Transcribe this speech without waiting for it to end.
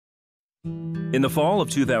In the fall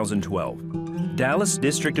of 2012, Dallas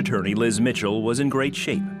District Attorney Liz Mitchell was in great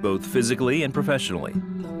shape, both physically and professionally.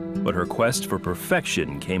 But her quest for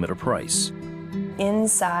perfection came at a price.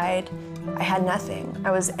 Inside, I had nothing.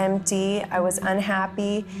 I was empty, I was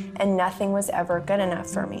unhappy, and nothing was ever good enough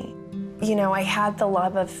for me. You know, I had the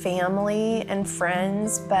love of family and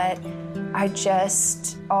friends, but I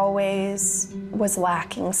just always was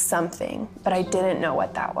lacking something, but I didn't know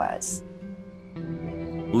what that was.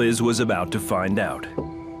 Liz was about to find out.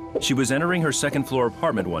 She was entering her second-floor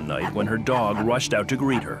apartment one night when her dog rushed out to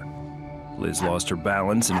greet her. Liz lost her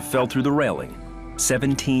balance and fell through the railing,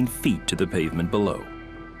 17 feet to the pavement below.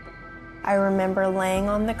 I remember laying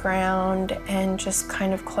on the ground and just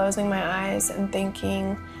kind of closing my eyes and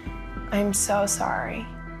thinking, I'm so sorry.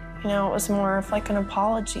 You know, it was more of like an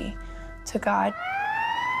apology to God.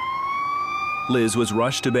 Liz was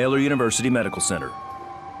rushed to Baylor University Medical Center.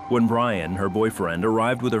 When Brian, her boyfriend,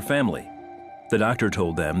 arrived with her family, the doctor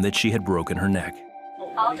told them that she had broken her neck.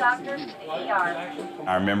 All doctors to the ER.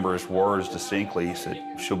 I remember his words distinctly. He said,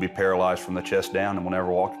 she'll be paralyzed from the chest down and will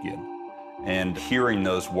never walk again. And hearing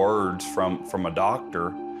those words from a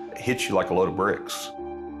doctor hits you like a load of bricks.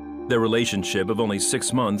 Their relationship of only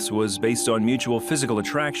 6 months was based on mutual physical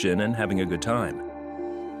attraction and having a good time.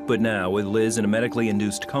 But now, with Liz in a medically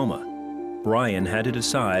induced coma, Brian had to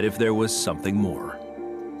decide if there was something more.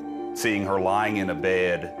 Seeing her lying in a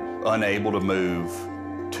bed, unable to move,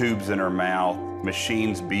 tubes in her mouth,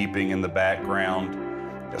 machines beeping in the background,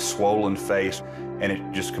 a swollen face, and it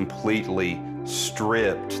just completely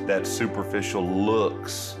stripped that superficial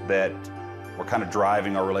looks that were kind of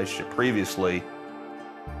driving our relationship previously.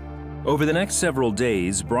 Over the next several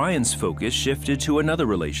days, Brian's focus shifted to another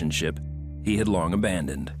relationship he had long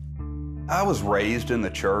abandoned. I was raised in the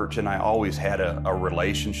church and I always had a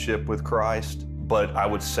relationship with Christ, but I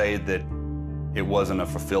would say that it wasn't a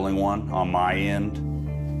fulfilling one on my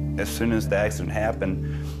end. As soon as the accident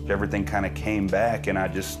happened, everything kind of came back and I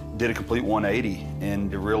just did a complete 180,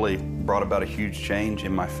 and it really brought about a huge change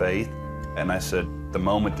in my faith. And I said, the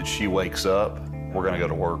moment that she wakes up, we're going to go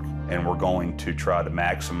to work and we're going to try to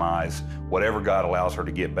maximize whatever God allows her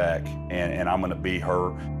to get back, and I'm going to be her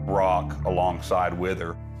rock alongside with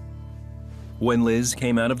her. When Liz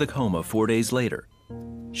came out of the coma 4 days later,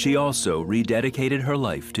 she also rededicated her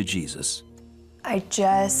life to Jesus. I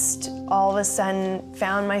just all of a sudden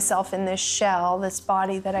found myself in this shell, this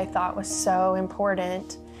body that I thought was so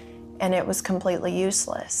important, and it was completely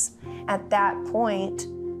useless. At that point,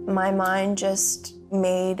 my mind just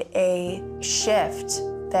made a shift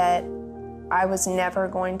that I was never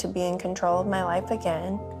going to be in control of my life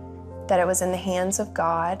again, that it was in the hands of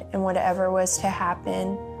God, and whatever was to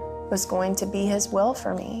happen was going to be His will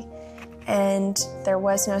for me. And there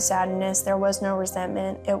was no sadness, there was no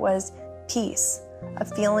resentment, it was peace, a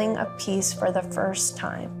feeling of peace for the first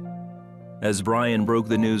time. As Brian broke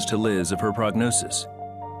the news to Liz of her prognosis,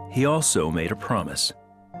 he also made a promise.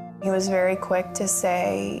 He was very quick to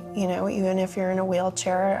say, you know, even if you're in a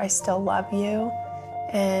wheelchair, I still love you,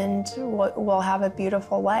 and we'll have a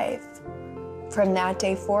beautiful life. From that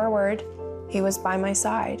day forward, he was by my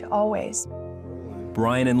side, always.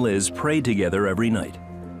 Brian and Liz prayed together every night,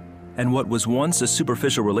 and what was once a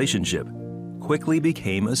superficial relationship quickly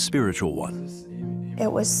became a spiritual one. It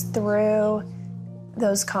was through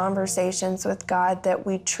those conversations with God that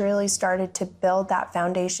we truly started to build that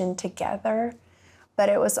foundation together, but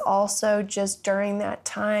it was also just during that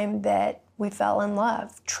time that we fell in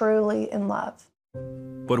love, truly in love.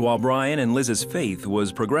 But while Brian and Liz's faith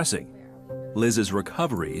was progressing, Liz's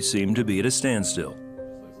recovery seemed to be at a standstill.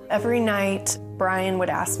 Every night, Brian would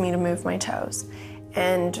ask me to move my toes.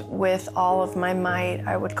 And with all of my might,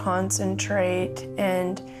 I would concentrate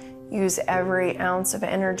and use every ounce of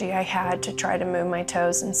energy I had to try to move my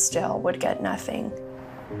toes, and still would get nothing.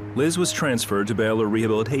 Liz was transferred to Baylor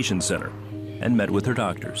Rehabilitation Center and met with her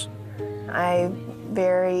doctors. I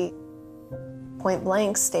very point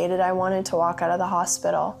blank stated I wanted to walk out of the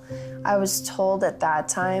hospital. I was told at that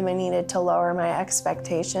time I needed to lower my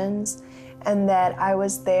expectations, and that I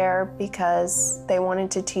was there because they wanted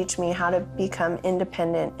to teach me how to become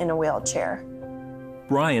independent in a wheelchair.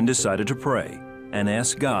 Brian decided to pray and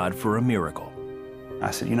ask God for a miracle. I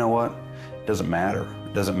said, you know what? It doesn't matter.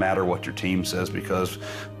 It doesn't matter what your team says, because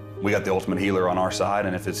we got the ultimate healer on our side,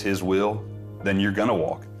 and if it's His will, then you're gonna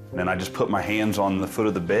walk. And then I just put my hands on the foot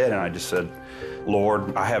of the bed and I just said,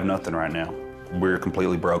 Lord, I have nothing right now. We're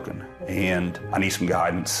completely broken, and I need some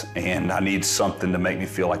guidance, and I need something to make me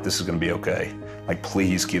feel like this is gonna be okay. Like,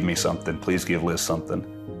 please give me something. Please give Liz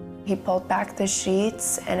something. He pulled back the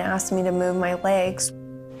sheets and asked me to move my legs.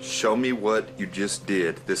 Show me what you just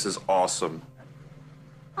did. This is awesome.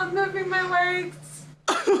 I'm moving my legs.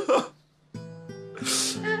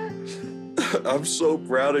 I'm so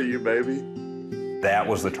proud of you, baby. That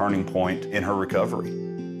was the turning point in her recovery.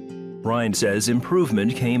 Brian says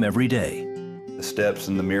improvement came every day. The steps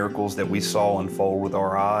and the miracles that we saw unfold with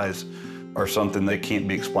our eyes are something that can't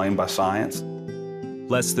be explained by science.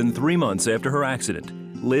 Less than 3 months after her accident,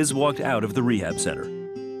 Liz walked out of the rehab center.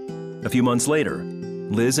 A few months later,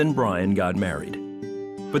 Liz and Brian got married.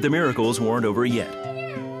 But the miracles weren't over yet.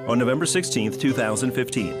 On November 16,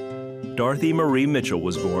 2015, Dorothy Marie Mitchell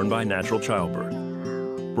was born by natural childbirth.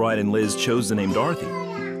 Brian and Liz chose the name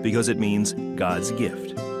Dorothy because it means God's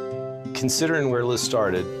gift. Considering where Liz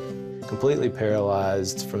started, completely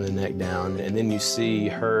paralyzed from the neck down, and then you see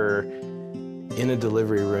her in a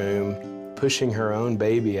delivery room, pushing her own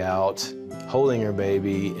baby out, holding her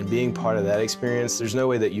baby, and being part of that experience, there's no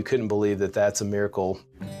way that you couldn't believe that that's a miracle.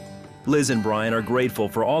 Liz and Brian are grateful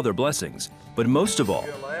for all their blessings, but most of all,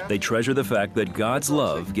 they treasure the fact that God's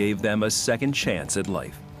love gave them a second chance at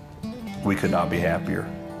life. We could not be happier.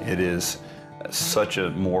 It is such a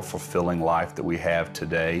more fulfilling life that we have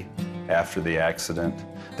today after the accident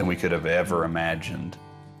than we could have ever imagined.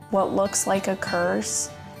 What looks like a curse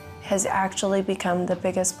has actually become the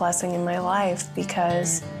biggest blessing in my life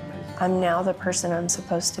because I'm now the person I'm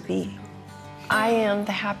supposed to be. I am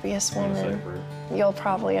the happiest woman you'll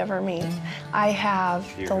probably ever meet. I have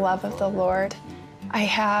the love of the Lord. I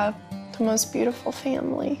have the most beautiful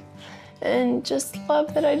family and just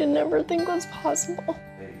love that I didn't ever think was possible.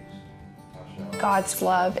 God's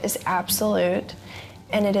love is absolute,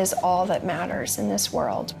 and it is all that matters in this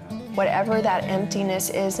world. Whatever that emptiness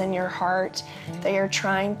is in your heart that you're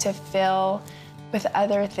trying to fill with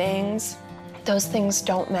other things, those things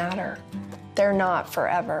don't matter. They're not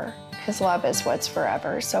forever. His love is what's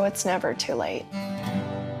forever, so it's never too late.